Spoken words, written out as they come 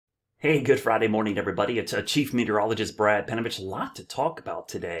Hey, good Friday morning, everybody. It's Chief Meteorologist Brad Panovich. A lot to talk about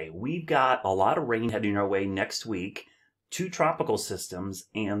today. We've got a lot of rain heading our way next week, two tropical systems,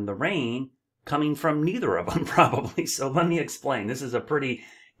 and the rain coming from neither of them, probably. So let me explain. This is a pretty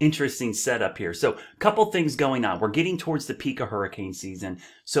interesting setup here. So a couple things going on. We're getting towards the peak of hurricane season,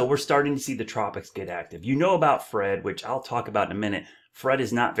 so we're starting to see the tropics get active. You know about Fred, which I'll talk about in a minute. Fred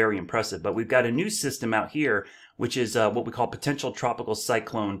is not very impressive, but we've got a new system out here, which is what we call potential tropical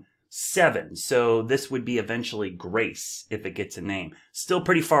cyclone 7. So this would be eventually Grace if it gets a name. Still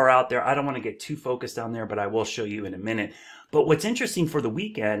pretty far out there. I don't want to get too focused on there, but I will show you in a minute. But what's interesting for the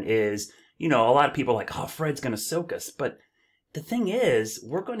weekend is, a lot of people are like, oh, Fred's going to soak us. But the thing is,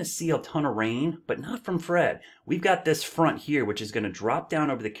 we're going to see a ton of rain, but not from Fred. We've got this front here, which is going to drop down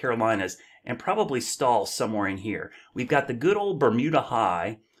over the Carolinas and probably stall somewhere in here. We've got the good old Bermuda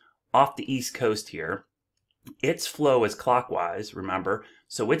High off the East Coast here. Its flow is clockwise, remember,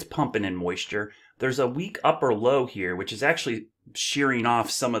 so it's pumping in moisture. There's a weak upper low here, which is actually shearing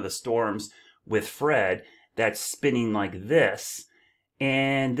off some of the storms with Fred that's spinning like this.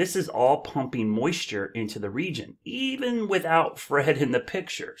 And this is all pumping moisture into the region, even without Fred in the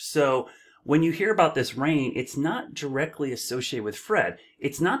picture. So when you hear about this rain, it's not directly associated with Fred.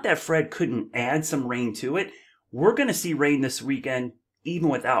 It's not that Fred couldn't add some rain to it. We're going to see rain this weekend even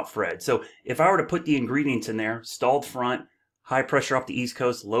without Fred. So if I were to put the ingredients in there, stalled front, high pressure off the East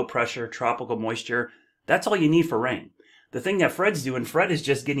Coast, low pressure, tropical moisture, that's all you need for rain. The thing that Fred's doing, Fred is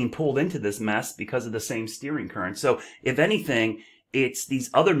just getting pulled into this mess because of the same steering current. So if anything, it's these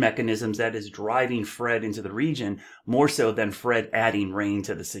other mechanisms that is driving Fred into the region more so than Fred adding rain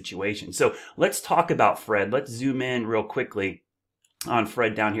to the situation. So let's talk about Fred. Let's zoom in real quickly on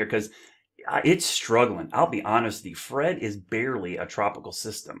Fred down here because it's struggling. I'll be honest with you. Fred is barely a tropical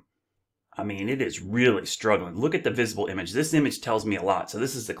system. I mean, it is really struggling. Look at the visible image. This image tells me a lot. So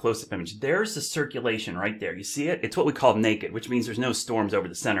this is the close-up image. There's the circulation right there. You see it? It's what we call naked, which means there's no storms over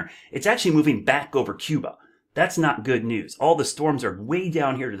the center. It's actually moving back over Cuba. That's not good news. All the storms are way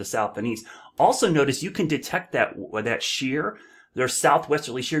down here to the south and east. Also notice you can detect that shear. There's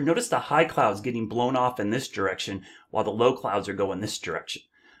southwesterly shear. Notice the high clouds getting blown off in this direction while the low clouds are going this direction.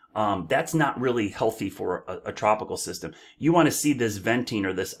 That's not really healthy for a tropical system. You want to see this venting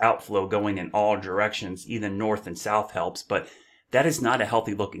or this outflow going in all directions, either north and south helps, but that is not a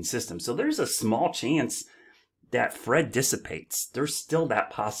healthy looking system. So there's a small chance that Fred dissipates. There's still that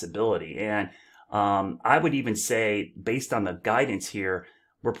possibility. And I would even say, based on the guidance here,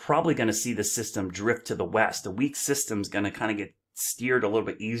 we're probably going to see the system drift to the west. A weak system's going to kind of get steered a little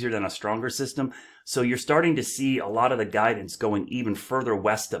bit easier than a stronger system. So you're starting to see a lot of the guidance going even further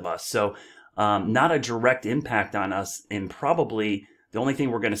west of us. So not a direct impact on us, and probably the only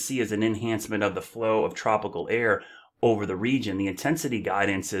thing we're going to see is an enhancement of the flow of tropical air over the region. The intensity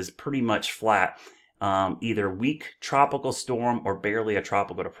guidance is pretty much flat, either weak tropical storm or barely a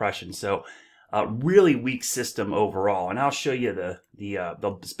tropical depression. So really weak system overall. And I'll show you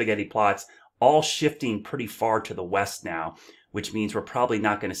the spaghetti plots all shifting pretty far to the west now, which means we're probably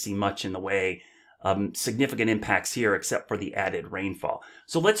not going to see much in the way of significant impacts here except for the added rainfall.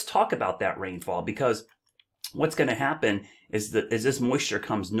 So let's talk about that rainfall, because what's going to happen is that as this moisture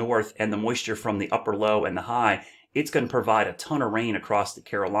comes north and the moisture from the upper low and the high, it's going to provide a ton of rain across the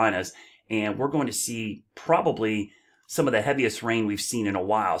Carolinas, and we're going to see probably some of the heaviest rain we've seen in a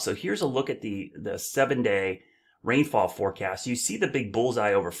while. So here's a look at the 7-day rainfall forecast. You see the big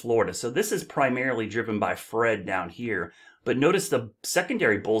bullseye over Florida. So this is primarily driven by Fred down here. But notice the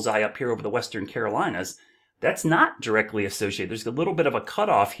secondary bullseye up here over the western Carolinas. That's not directly associated. There's a little bit of a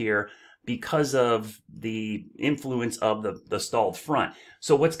cutoff here because of the influence of the stalled front.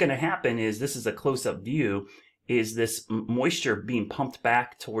 So what's going to happen is, this is a close-up view, is this moisture being pumped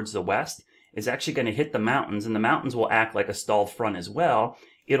back towards the west is actually going to hit the mountains, and the mountains will act like a stalled front as well.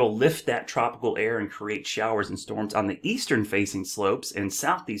 It'll lift that tropical air and create showers and storms on the eastern-facing slopes and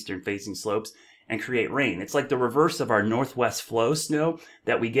southeastern-facing slopes and create rain. It's like the reverse of our northwest flow snow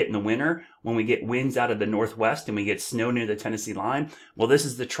that we get in the winter when we get winds out of the northwest and we get snow near the Tennessee line. Well, this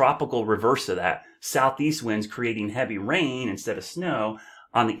is the tropical reverse of that. Southeast winds creating heavy rain instead of snow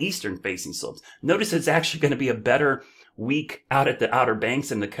on the eastern-facing slopes. Notice it's actually going to be a better week out at the Outer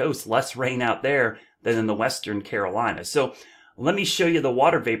Banks and the coast, less rain out there than in the western Carolinas. So let me show you the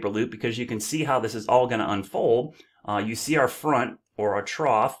water vapor loop, because you can see how this is all going to unfold. You see our front, or our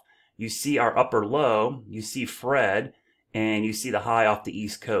trough, you see our upper low, you see Fred, and you see the high off the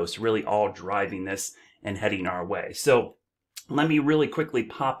East Coast, really all driving this and heading our way. So let me really quickly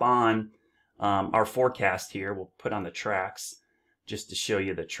pop on our forecast here. We'll put on the tracks just to show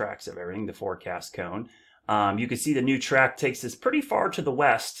you the tracks of everything, the forecast cone. You can see the new track takes us pretty far to the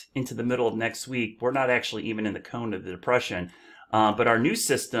west into the middle of next week. We're not actually even in the cone of the depression. But our new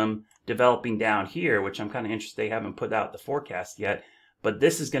system developing down here, which I'm kind of interested, they haven't put out the forecast yet, but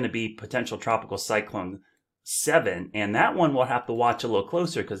this is going to be potential tropical cyclone 7. And that one we'll have to watch a little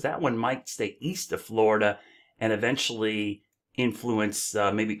closer because that one might stay east of Florida and eventually influence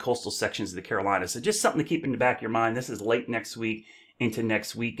maybe coastal sections of the Carolinas. So just something to keep in the back of your mind. This is late next week into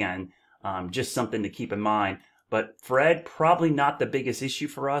next weekend. Just something to keep in mind. But Fred, probably not the biggest issue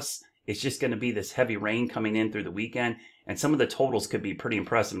for us. It's just going to be this heavy rain coming in through the weekend. And some of the totals could be pretty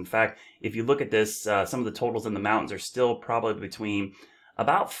impressive. In fact, if you look at this, some of the totals in the mountains are still probably between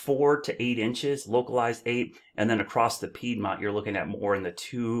about 4 to 8 inches, localized 8. And then across the Piedmont, you're looking at more in the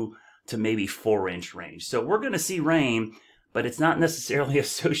 2 to maybe 4-inch range. So we're going to see rain, but it's not necessarily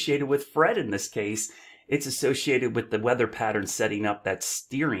associated with Fred in this case. It's associated with the weather pattern setting up that's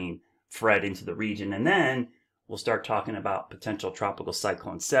steering Fred into the region. And then we'll start talking about potential tropical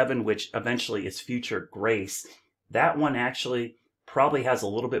cyclone 7, which eventually is future Grace. That one actually probably has a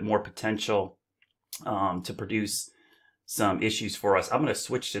little bit more potential to produce some issues for us. I'm going to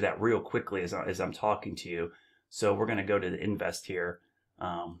switch to that real quickly as I'm talking to you. So we're going to go to the Invest here.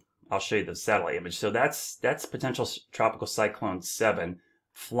 I'll show you the satellite image. So that's potential tropical cyclone 7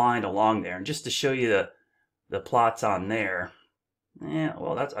 flying along there. And just to show you the plots on there. Yeah,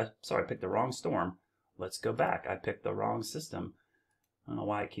 well, sorry, I picked the wrong storm. Let's go back. I picked the wrong system. I don't know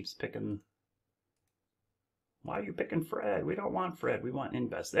why it keeps picking. Why are you picking Fred? We don't want Fred. We want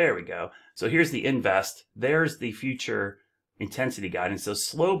Invest. There we go. So here's the Invest. There's the future intensity guidance. So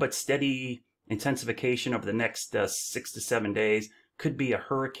slow but steady intensification over the next 6 to 7 days. Could be a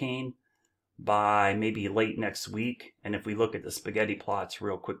hurricane by maybe late next week. And if we look at the spaghetti plots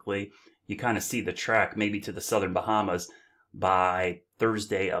real quickly, you kind of see the track maybe to the southern Bahamas by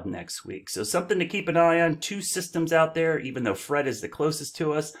Thursday of next week. So something to keep an eye on. 2 systems out there, even though Fred is the closest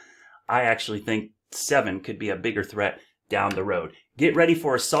to us. I actually think 7 could be a bigger threat down the road. Get ready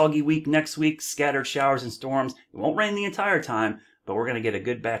for a soggy week next week. Scattered showers and storms. It won't rain the entire time, but we're going to get a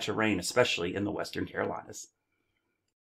good batch of rain, especially in the Western Carolinas.